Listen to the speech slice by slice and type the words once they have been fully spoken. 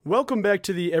Welcome back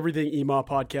to the Everything EMAW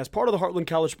podcast, part of the Heartland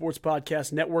College Sports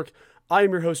Podcast Network. I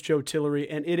am your host, Joe Tillery,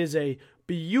 and it is a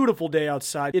beautiful day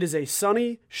outside. It is a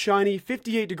sunny, shiny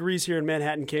 58 degrees here in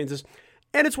Manhattan, Kansas,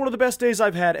 and it's one of the best days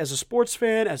I've had as a sports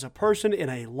fan, as a person, in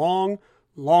a long,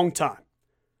 long time.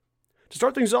 To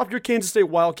start things off, your Kansas State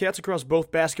Wildcats across both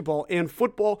basketball and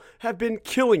football have been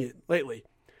killing it lately.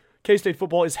 K-State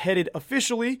football is headed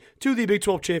officially to the Big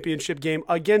 12 championship game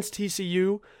against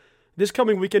TCU this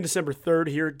coming weekend, December 3rd,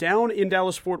 here down in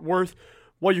Dallas-Fort Worth,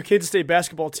 while your Kansas State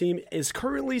basketball team is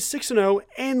currently 6-0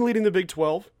 and leading the Big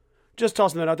 12. Just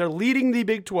tossing that out there, leading the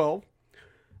Big 12,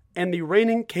 and the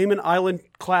reigning Cayman Island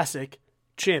Classic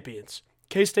champions.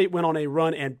 K-State went on a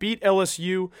run and beat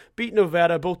LSU, beat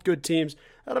Nevada, both good teams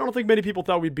that I don't think many people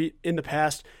thought we'd beat in the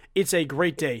past. It's a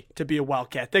great day to be a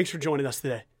Wildcat. Thanks for joining us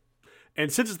today.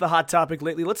 And since it's the hot topic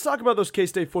lately, let's talk about those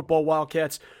K-State football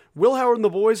Wildcats. Will Howard and the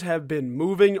boys have been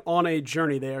moving on a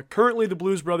journey. They are currently the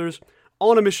Blues Brothers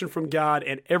on a mission from God,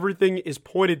 and everything is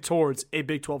pointed towards a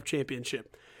Big 12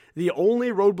 championship. The only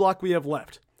roadblock we have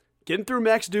left, getting through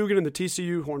Max Duggan and the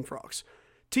TCU Horned Frogs.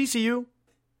 TCU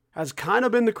has kind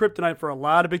of been the kryptonite for a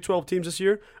lot of Big 12 teams this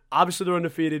year. Obviously, they're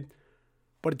undefeated,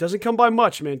 but it doesn't come by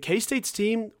much, man. K-State's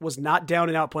team was not down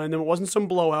and out playing them. It wasn't some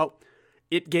blowout.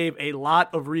 It gave a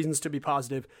lot of reasons to be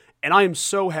positive, and I am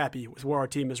so happy with where our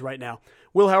team is right now.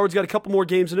 Will Howard's got a couple more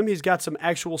games in him. He's got some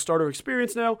actual starter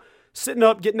experience now. Sitting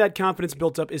up, getting that confidence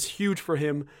built up is huge for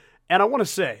him. And I want to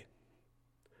say,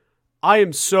 I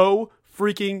am so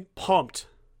freaking pumped.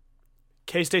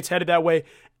 K-State's headed that way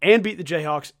and beat the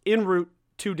Jayhawks en route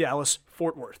to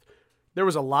Dallas-Fort Worth. There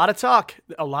was a lot of talk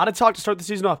to start the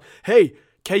season off. Hey,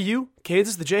 KU,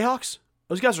 Kansas, the Jayhawks,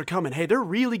 those guys are coming. Hey, they're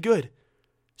really good.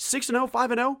 6-0,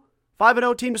 5-0,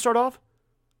 5-0 team to start off.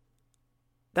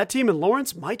 That team in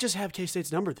Lawrence might just have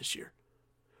K-State's number this year.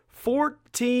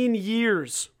 14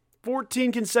 years,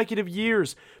 14 consecutive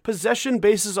years. Possession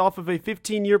bases off of a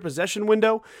 15-year possession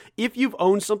window. If you've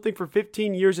owned something for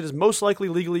 15 years, it is most likely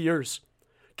legally yours.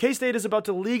 K-State is about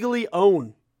to legally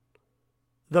own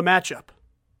the matchup.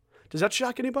 Does that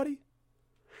shock anybody?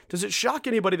 Does it shock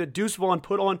anybody that Deuce Vaughn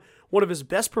put on one of his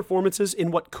best performances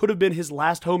in what could have been his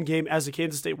last home game as a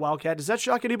Kansas State Wildcat? Does that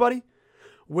shock anybody?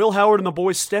 Will Howard and the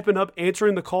boys stepping up,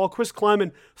 answering the call. Chris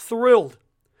Kleiman thrilled.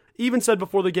 Even said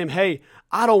before the game, hey,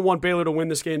 I don't want Baylor to win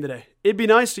this game today. It'd be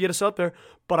nice to get us up there,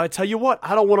 but I tell you what,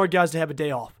 I don't want our guys to have a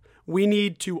day off. We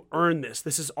need to earn this.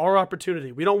 This is our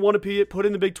opportunity. We don't want to be put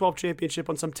in the Big 12 championship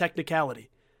on some technicality.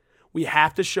 We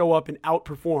have to show up and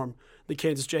outperform the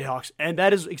Kansas Jayhawks, and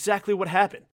that is exactly what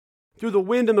happened. Through the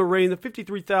wind and the rain, the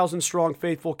 53,000-strong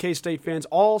faithful K-State fans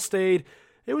all stayed.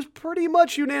 It was pretty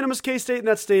much unanimous K-State in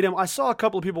that stadium. I saw a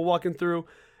couple of people walking through,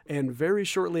 and very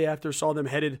shortly after saw them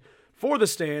headed for the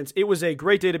stands. It was a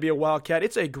great day to be a Wildcat.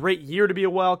 It's a great year to be a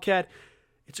Wildcat.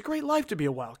 It's a great life to be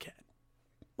a Wildcat.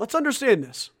 Let's understand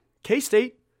this.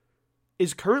 K-State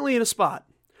is currently in a spot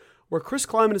where Chris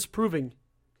Kleiman is proving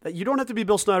that you don't have to be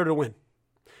Bill Snyder to win.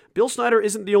 Bill Snyder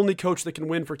isn't the only coach that can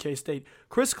win for K-State.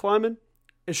 Chris Kleiman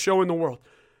is showing the world.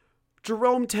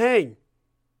 Jerome Tang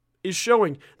is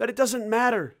showing that it doesn't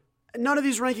matter. None of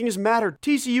these rankings matter.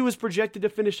 TCU is projected to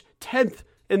finish 10th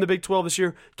in the Big 12 this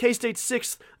year. K-State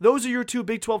 6th. Those are your two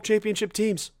Big 12 championship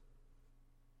teams.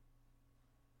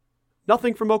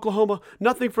 Nothing from Oklahoma,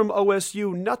 nothing from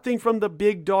OSU, nothing from the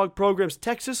big dog programs.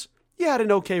 Texas, you had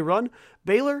an okay run.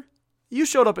 Baylor, you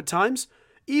showed up at times.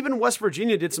 Even West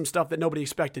Virginia did some stuff that nobody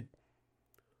expected.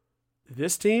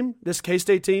 This team, this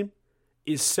K-State team,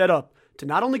 is set up to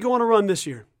not only go on a run this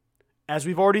year, as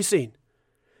we've already seen,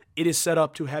 it is set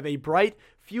up to have a bright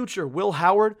future. Will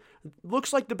Howard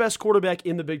looks like the best quarterback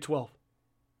in the Big 12.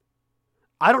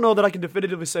 I don't know that I can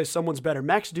definitively say someone's better.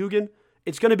 Max Duggan,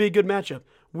 it's going to be a good matchup.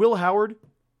 Will Howard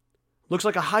looks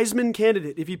like a Heisman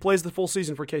candidate if he plays the full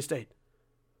season for K-State.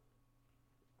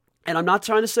 And I'm not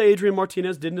trying to say Adrian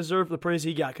Martinez didn't deserve the praise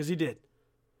he got, because he did.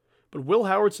 But Will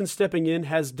Howard, since stepping in,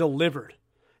 has delivered,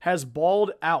 has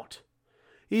balled out.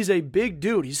 He's a big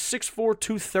dude. He's 6'4",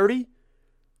 230.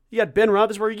 You got Ben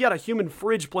Roethlisberger. You got a human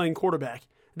fridge playing quarterback.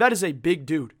 That is a big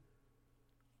dude.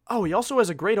 Oh, he also has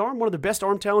a great arm. One of the best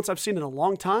arm talents I've seen in a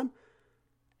long time.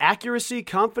 Accuracy,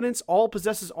 confidence,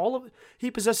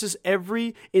 he possesses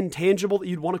every intangible that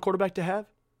you'd want a quarterback to have.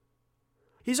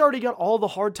 He's already got all the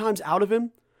hard times out of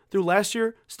him through last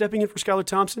year, stepping in for Skylar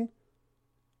Thompson.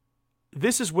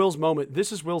 This is Will's moment.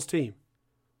 This is Will's team.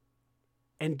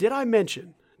 And did I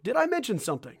mention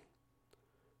something?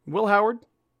 Will Howard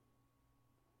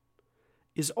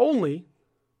is only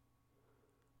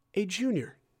a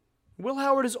junior. Will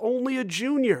Howard is only a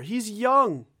junior. He's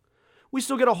young. we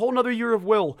still get a whole nother year of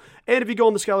Will. And if you go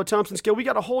on the Skylar Thompson scale, we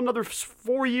got a whole nother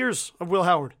 4 years of Will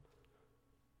Howard.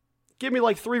 Give me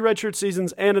like 3 redshirt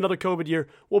seasons and another COVID year.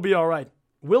 We'll be all right.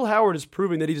 Will Howard is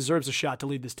proving that he deserves a shot to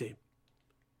lead this team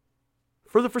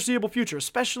for the foreseeable future,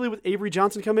 especially with Avery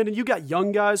Johnson coming in, and you got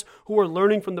young guys who are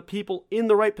learning from the people in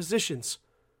the right positions.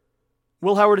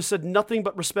 Will Howard has said nothing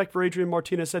but respect for Adrian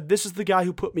Martinez, said, this is the guy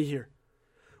who put me here.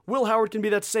 Will Howard can be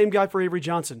that same guy for Avery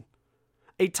Johnson.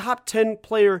 A top 10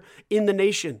 player in the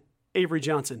nation, Avery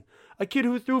Johnson. A kid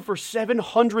who threw for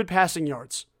 700 passing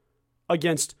yards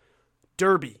against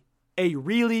Derby, a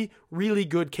really, really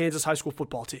good Kansas high school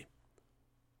football team.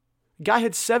 Guy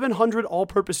had 700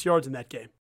 all-purpose yards in that game.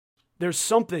 There's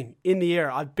something in the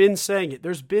air. I've been saying it.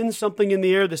 There's been something in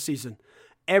the air this season.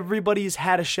 Everybody's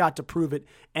had a shot to prove it,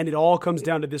 and it all comes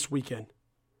down to this weekend.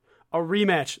 A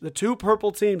rematch. The two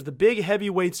purple teams, the big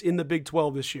heavyweights in the Big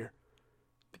 12 this year.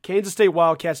 The Kansas State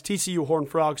Wildcats, TCU Horned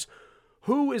Frogs.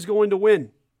 Who is going to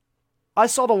win? I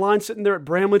saw the line sitting there at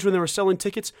Bramlage when they were selling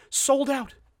tickets. Sold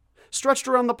out. Stretched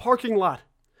around the parking lot.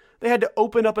 They had to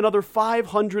open up another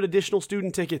 500 additional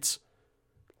student tickets.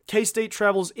 K-State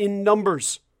travels in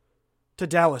numbers to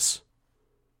Dallas.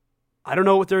 I don't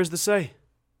know what there is to say.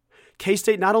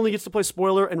 K-State not only gets to play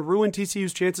spoiler and ruin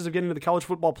TCU's chances of getting to the college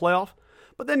football playoff,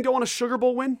 but then go on a Sugar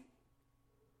Bowl win.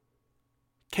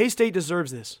 K-State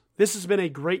deserves this. This has been a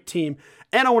great team,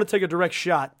 and I want to take a direct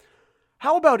shot.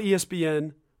 How about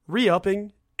ESPN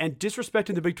re-upping and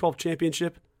disrespecting the Big 12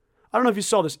 championship? I don't know if you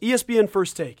saw this. ESPN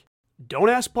First Take. Don't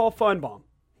ask Paul Feinbaum.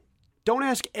 Don't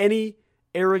ask any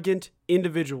arrogant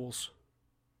individuals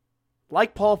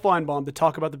like Paul Feinbaum to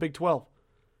talk about the Big 12.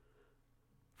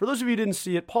 For those of you who didn't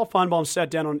see it, Paul Feinbaum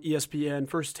sat down on ESPN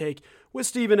First Take with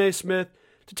Stephen A. Smith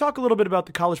to talk a little bit about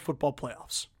the college football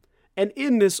playoffs. And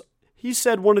in this, he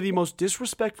said one of the most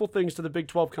disrespectful things to the Big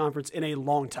 12 Conference in a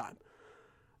long time.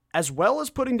 As well as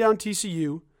putting down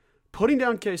TCU, putting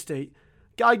down K-State,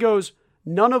 guy goes,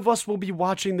 none of us will be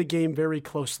watching the game very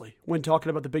closely when talking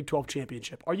about the Big 12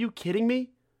 championship. Are you kidding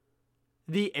me?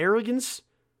 The arrogance,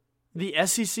 the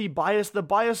SEC bias, the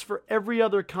bias for every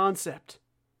other concept.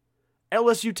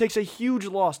 LSU takes a huge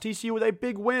loss, TCU with a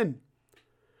big win.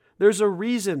 There's a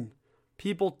reason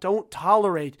people don't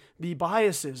tolerate the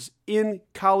biases in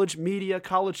college media,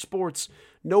 college sports.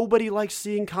 Nobody likes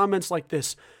seeing comments like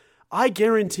this. I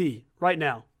guarantee right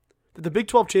now that the Big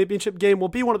 12 championship game will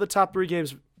be one of the top three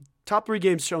games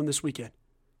shown this weekend.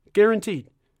 Guaranteed.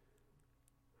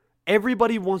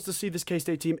 Everybody wants to see this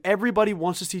K-State team. Everybody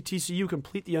wants to see TCU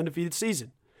complete the undefeated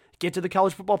season. Get to the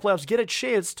college football playoffs. Get a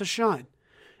chance to shine.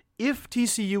 If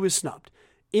TCU is snubbed,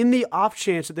 in the off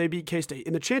chance that they beat K-State,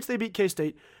 in the chance they beat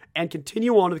K-State and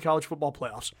continue on to the college football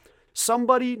playoffs,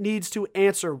 somebody needs to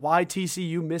answer why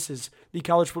TCU misses the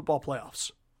college football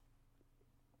playoffs.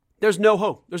 There's no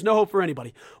hope. There's no hope for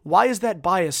anybody. Why is that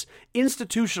bias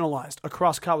institutionalized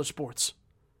across college sports?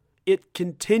 It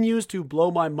continues to blow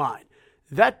my mind.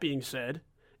 That being said,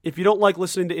 if you don't like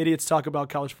listening to idiots talk about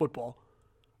college football,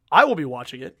 I will be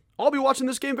watching it. I'll be watching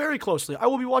this game very closely. I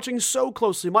will be watching so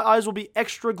closely. My eyes will be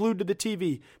extra glued to the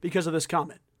TV because of this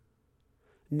comment.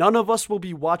 None of us will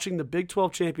be watching the Big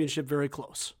 12 championship very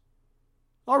close.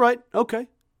 All right, okay.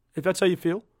 If that's how you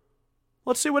feel,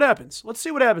 let's see what happens. Let's see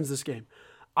what happens this game.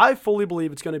 I fully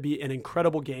believe it's going to be an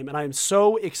incredible game, and I am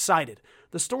so excited.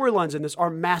 The storylines in this are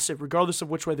massive, regardless of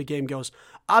which way the game goes.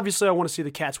 Obviously, I want to see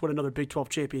the Cats win another Big 12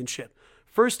 championship.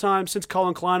 First time since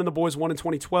Colin Klein and the boys won in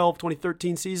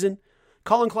 2012-2013 season.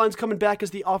 Colin Klein's coming back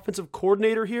as the offensive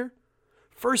coordinator here.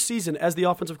 First season as the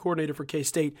offensive coordinator for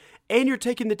K-State, and you're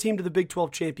taking the team to the Big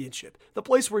 12 championship, the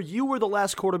place where you were the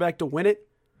last quarterback to win it.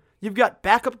 You've got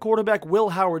backup quarterback Will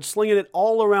Howard slinging it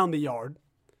all around the yard.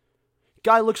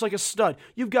 Guy looks like a stud.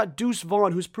 You've got Deuce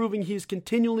Vaughn, who's proving he's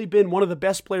continually been one of the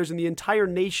best players in the entire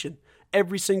nation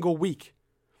every single week.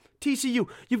 TCU,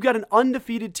 you've got an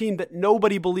undefeated team that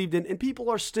nobody believed in, and people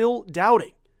are still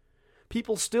doubting.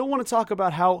 People still want to talk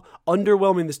about how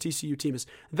underwhelming this TCU team is.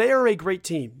 They are a great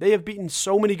team. They have beaten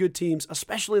so many good teams,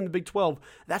 especially in the Big 12.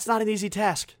 That's not an easy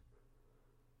task.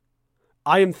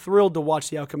 I am thrilled to watch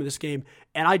the outcome of this game,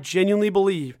 and I genuinely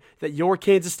believe that your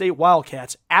Kansas State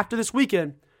Wildcats, after this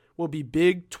weekend, will be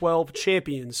Big 12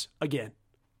 champions again.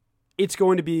 It's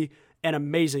going to be an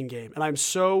amazing game, and I'm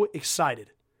so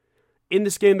excited. In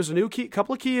this game, there's a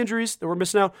couple of key injuries that we're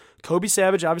missing out. Kobe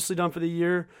Savage, obviously done for the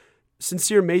year.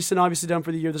 Sincere Mason, obviously done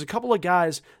for the year. There's a couple of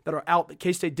guys that are out that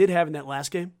K-State did have in that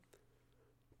last game.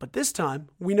 But this time,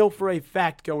 we know for a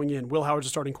fact going in, Will Howard's a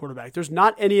starting quarterback. There's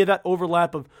not any of that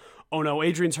overlap of, oh no,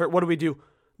 Adrian's hurt, what do we do?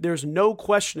 There's no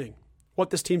questioning what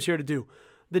this team's here to do.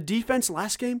 The defense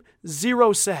last game,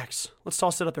 0 sacks. Let's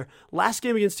toss that up there. Last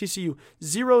game against TCU,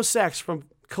 0 sacks from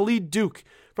Khalid Duke,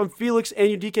 from Felix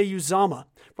Anyudike Uzama,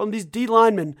 from these D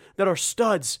linemen that are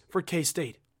studs for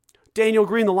K-State. Daniel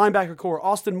Green, the linebacker core.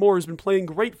 Austin Moore has been playing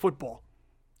great football.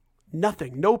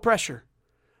 Nothing, no pressure.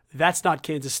 That's not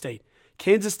Kansas State.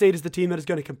 Kansas State is the team that is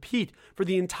going to compete for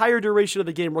the entire duration of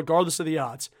the game, regardless of the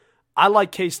odds. I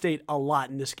like K-State a lot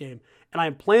in this game, and I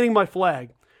am planting my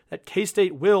flag that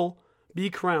K-State will be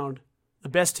crowned the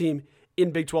best team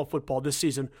in Big 12 football this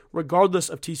season, regardless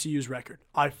of TCU's record.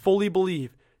 I fully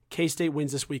believe K-State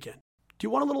wins this weekend. Do you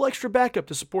want a little extra backup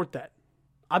to support that?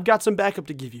 I've got some backup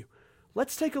to give you.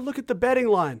 Let's take a look at the betting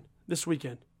line this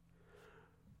weekend.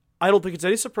 I don't think it's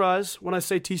any surprise when I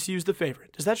say TCU's the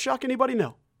favorite. Does that shock anybody?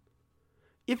 No.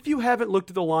 If you haven't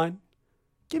looked at the line,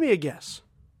 give me a guess.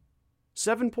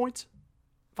 7 points?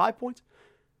 5 points?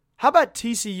 How about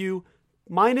TCU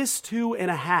minus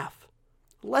 2.5?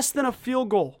 Less than a field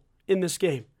goal in this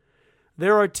game.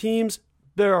 There are teams,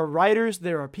 there are writers,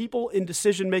 there are people in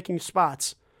decision-making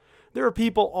spots. There are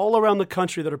people all around the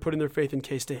country that are putting their faith in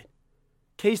K-State.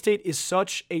 K-State is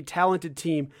such a talented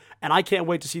team, and I can't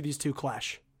wait to see these two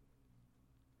clash.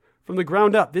 From the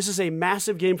ground up, this is a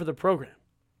massive game for the program.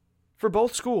 For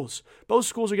both schools. Both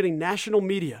schools are getting national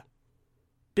media.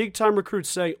 Big-time recruits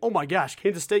saying, oh my gosh,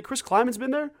 Kansas State, Chris Kleiman's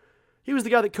been there? He was the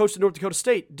guy that coached at North Dakota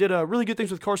State, did really good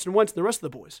things with Carson Wentz and the rest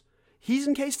of the boys. He's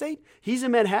in K-State. He's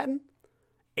in Manhattan.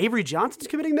 Avery Johnson's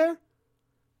committing there.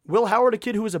 Will Howard, a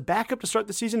kid who was a backup to start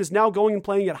the season, is now going and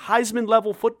playing at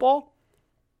Heisman-level football.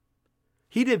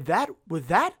 He did that with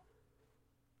that?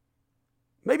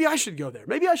 Maybe I should go there.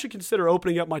 Maybe I should consider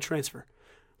opening up my transfer.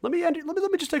 Let me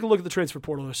just take a look at the transfer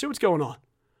portal and see what's going on.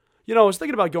 You know, I was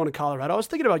thinking about going to Colorado. I was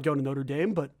thinking about going to Notre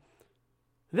Dame, but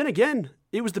then again,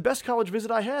 it was the best college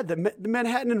visit I had. The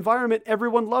Manhattan environment,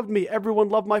 everyone loved me. Everyone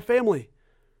loved my family.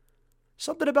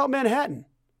 Something about Manhattan.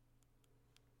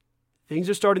 Things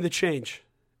are starting to change.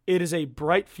 It is a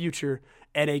bright future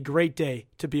and a great day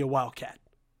to be a Wildcat.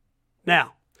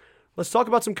 Now, let's talk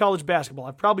about some college basketball.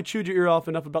 I've probably chewed your ear off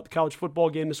enough about the college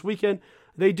football game this weekend.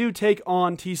 They do take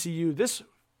on TCU this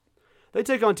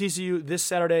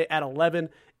Saturday at 11.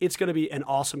 It's going to be an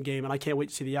awesome game, and I can't wait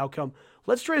to see the outcome.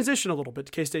 Let's transition a little bit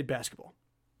to K-State basketball.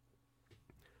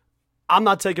 I'm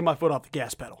not taking my foot off the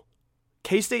gas pedal.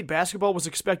 K-State basketball was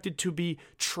expected to be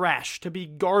trash, to be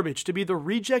garbage, to be the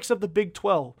rejects of the Big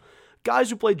 12. Guys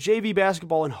who played JV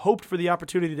basketball and hoped for the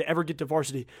opportunity to ever get to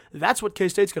varsity. That's what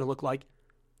K-State's going to look like.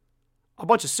 A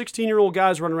bunch of 16-year-old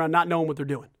guys running around not knowing what they're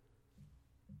doing.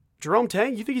 Jerome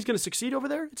Tang, you think he's going to succeed over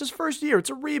there? It's his first year. It's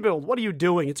a rebuild. What are you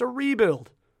doing? It's a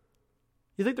rebuild.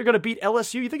 You think they're going to beat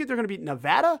LSU? You think they're going to beat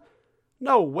Nevada?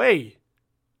 No way.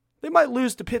 They might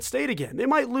lose to Pitt State again. They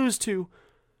might lose to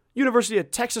University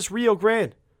of Texas Rio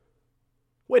Grande.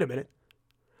 Wait a minute.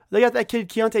 They got that kid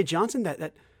Keontae Johnson,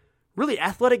 that really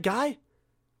athletic guy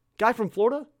from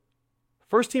Florida,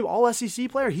 first team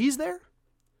All-SEC player. He's there.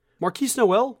 Marquise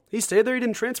Noel, he stayed there. He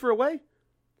didn't transfer away.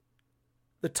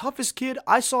 The toughest kid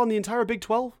I saw in the entire Big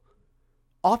 12.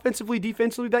 Offensively,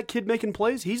 defensively, that kid making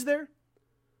plays, he's there.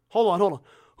 Hold on.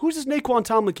 Who's this Naquan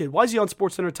Tomlin kid? Why is he on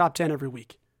SportsCenter top 10 every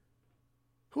week?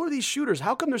 Who are these shooters?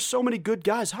 How come there's so many good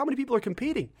guys? How many people are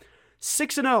competing?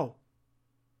 6-0.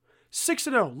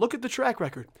 6-0. Look at the track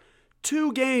record.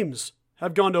 2 games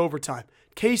have gone to overtime.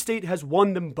 K-State has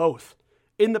won them both.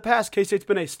 In the past, K-State's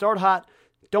been a start hot,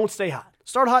 don't stay hot.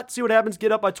 Start hot, see what happens,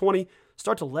 get up by 20,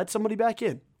 start to let somebody back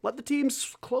in. Let the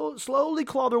teams slowly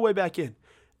claw their way back in.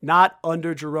 Not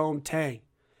under Jerome Tang.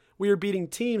 We are beating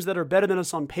teams that are better than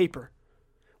us on paper.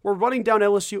 We're running down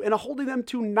LSU and holding them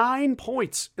to 9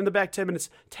 points in the back 10 minutes.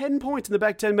 10 points in the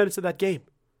back 10 minutes of that game.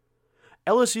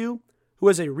 LSU, who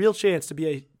has a real chance to be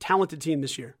a talented team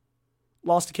this year,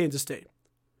 lost to Kansas State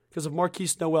because of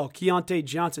Marquise Noel, Keontae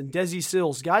Johnson, Desi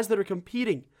Sills, guys that are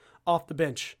competing off the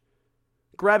bench,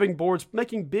 grabbing boards,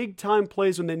 making big-time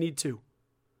plays when they need to.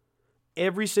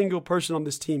 Every single person on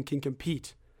this team can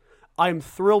compete. I am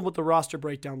thrilled with the roster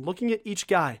breakdown. Looking at each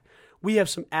guy, we have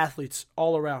some athletes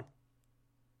all around.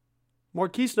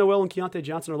 Marquise Noel and Keontae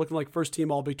Johnson are looking like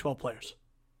first-team All-Big 12 players.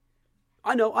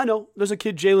 I know. There's a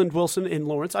kid, Jalen Wilson, in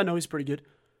Lawrence. I know he's pretty good.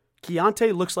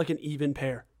 Keontae looks like an even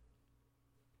pair.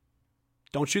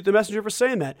 Don't shoot the messenger for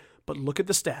saying that, but look at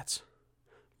the stats.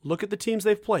 Look at the teams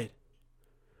they've played.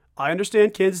 I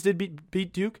understand Kansas did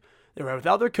beat Duke. They were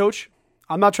without their coach.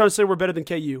 I'm not trying to say we're better than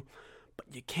KU, but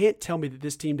you can't tell me that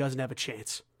this team doesn't have a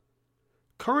chance.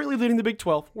 Currently leading the Big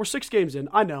 12. We're 6 games in.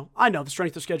 I know. The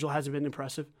strength of schedule hasn't been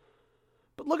impressive.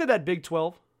 But look at that Big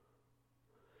 12.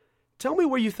 Tell me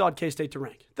where you thought K-State to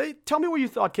rank. Tell me where you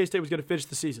thought K-State was going to finish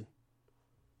the season.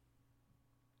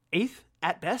 8th?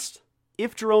 at best.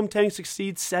 If Jerome Tang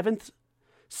succeeds, seventh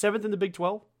in the Big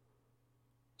 12.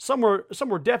 Somewhere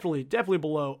definitely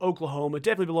below Oklahoma,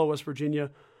 definitely below West Virginia,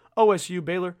 OSU,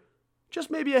 Baylor, just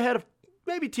maybe ahead of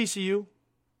maybe TCU,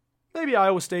 maybe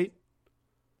Iowa State.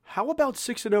 How about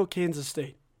 6-0 Kansas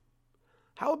State?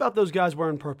 How about those guys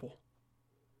wearing purple?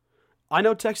 I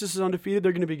know Texas is undefeated.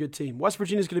 They're going to be a good team. West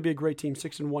Virginia is going to be a great team,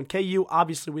 6-1. KU,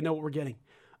 obviously, we know what we're getting.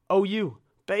 OU,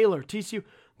 Baylor, TCU.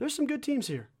 There's some good teams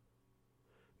here.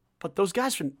 But those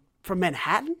guys from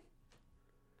Manhattan,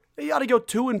 they ought to go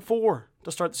 2-4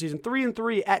 to start the season.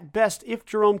 3-3 at best if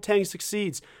Jerome Tang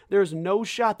succeeds. There's no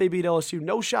shot they beat LSU.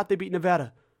 No shot they beat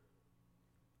Nevada.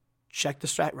 Check the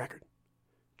stat record.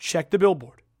 Check the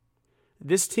billboard.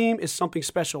 This team is something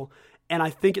special, and I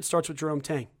think it starts with Jerome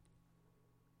Tang.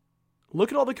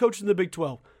 Look at all the coaches in the Big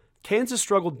 12. Kansas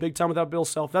struggled big time without Bill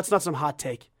Self. That's not some hot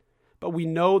take. But we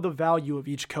know the value of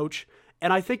each coach,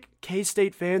 and I think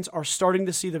K-State fans are starting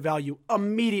to see the value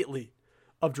immediately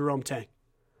of Jerome Tang.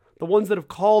 The ones that have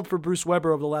called for Bruce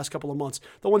Weber over the last couple of months.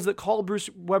 The ones that called Bruce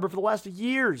Weber for the last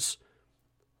years.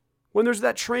 When there's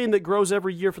that train that grows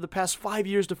every year for the past 5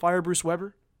 years to fire Bruce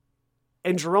Weber,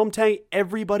 and Jerome Tang,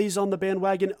 everybody's on the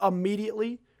bandwagon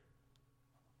immediately.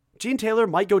 Gene Taylor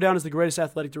might go down as the greatest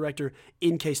athletic director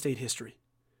in K-State history.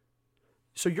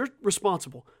 So you're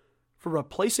responsible for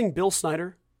replacing Bill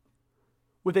Snyder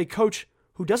with a coach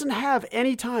who doesn't have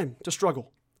any time to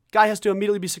struggle. Guy has to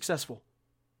immediately be successful.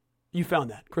 You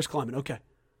found that. Chris Klieman, okay.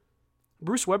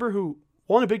 Bruce Weber, who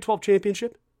won a Big 12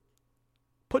 championship,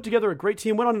 put together a great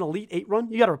team, went on an Elite 8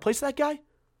 run. You got to replace that guy?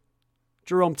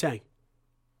 Jerome Tang.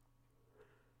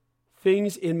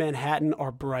 Things in Manhattan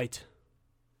are bright.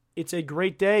 It's a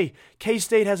great day.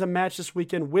 K-State has a match this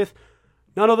weekend with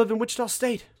none other than Wichita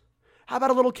State. How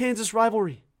about a little Kansas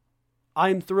rivalry?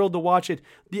 I'm thrilled to watch it.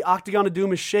 The Octagon of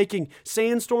Doom is shaking.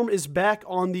 Sandstorm is back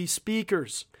on the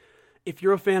speakers. If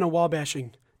you're a fan of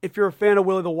wall-bashing, if you're a fan of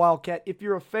Willie the Wildcat, if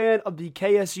you're a fan of the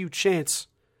KSU chants,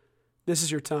 this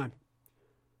is your time.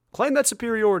 Claim that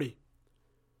superiority.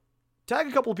 Tag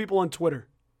a couple of people on Twitter.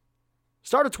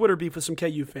 Start a Twitter beef with some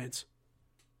KU fans.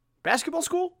 Basketball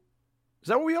school? Is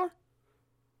that what we are?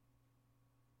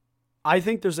 I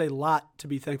think there's a lot to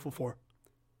be thankful for.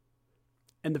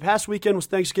 And the past weekend was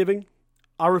Thanksgiving.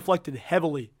 I reflected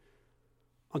heavily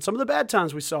on some of the bad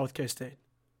times we saw with K-State.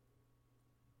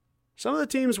 Some of the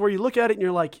teams where you look at it and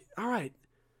you're like, all right,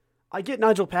 I get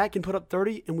Nigel Pack can put up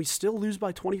 30 and we still lose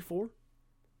by 24.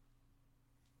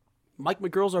 Mike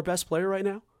McGurl's our best player right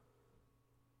now.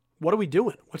 What are we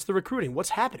doing? What's the recruiting?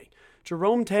 What's happening?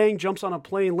 Jerome Tang jumps on a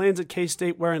plane, lands at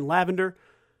K-State wearing lavender.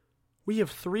 We have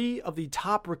 3 of the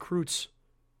top recruits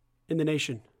in the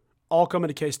nation all coming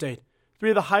to K-State.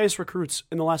 3 of the highest recruits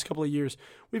in the last couple of years.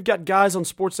 We've got guys on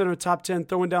SportsCenter top 10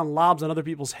 throwing down lobs on other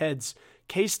people's heads.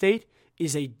 K-State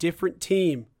is a different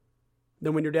team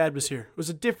than when your dad was here. It was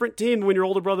a different team than when your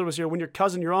older brother was here, when your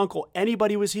cousin, your uncle,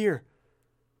 anybody was here.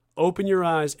 Open your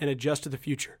eyes and adjust to the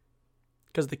future.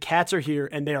 Because the Cats are here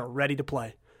and they are ready to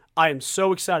play. I am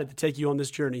so excited to take you on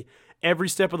this journey every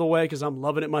step of the way because I'm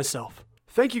loving it myself.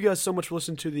 Thank you guys so much for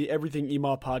listening to the Everything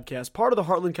EMAW podcast, part of the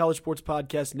Heartland College Sports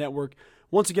Podcast Network.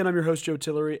 Once again, I'm your host, Joe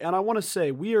Tillery, and I want to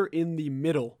say we are in the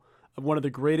middle of one of the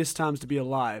greatest times to be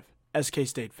alive as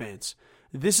K-State fans.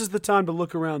 This is the time to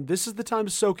look around. This is the time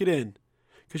to soak it in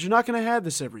because you're not going to have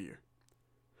this every year.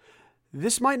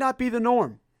 This might not be the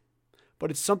norm,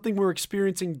 but it's something we're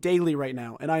experiencing daily right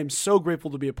now, and I am so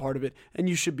grateful to be a part of it, and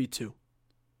you should be too.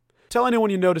 Tell anyone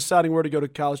you know deciding where to go to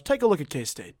college, take a look at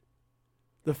K-State.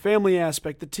 The family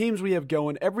aspect, the teams we have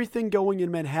going, everything going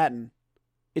in Manhattan.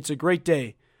 It's a great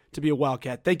day to be a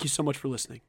Wildcat. Thank you so much for listening.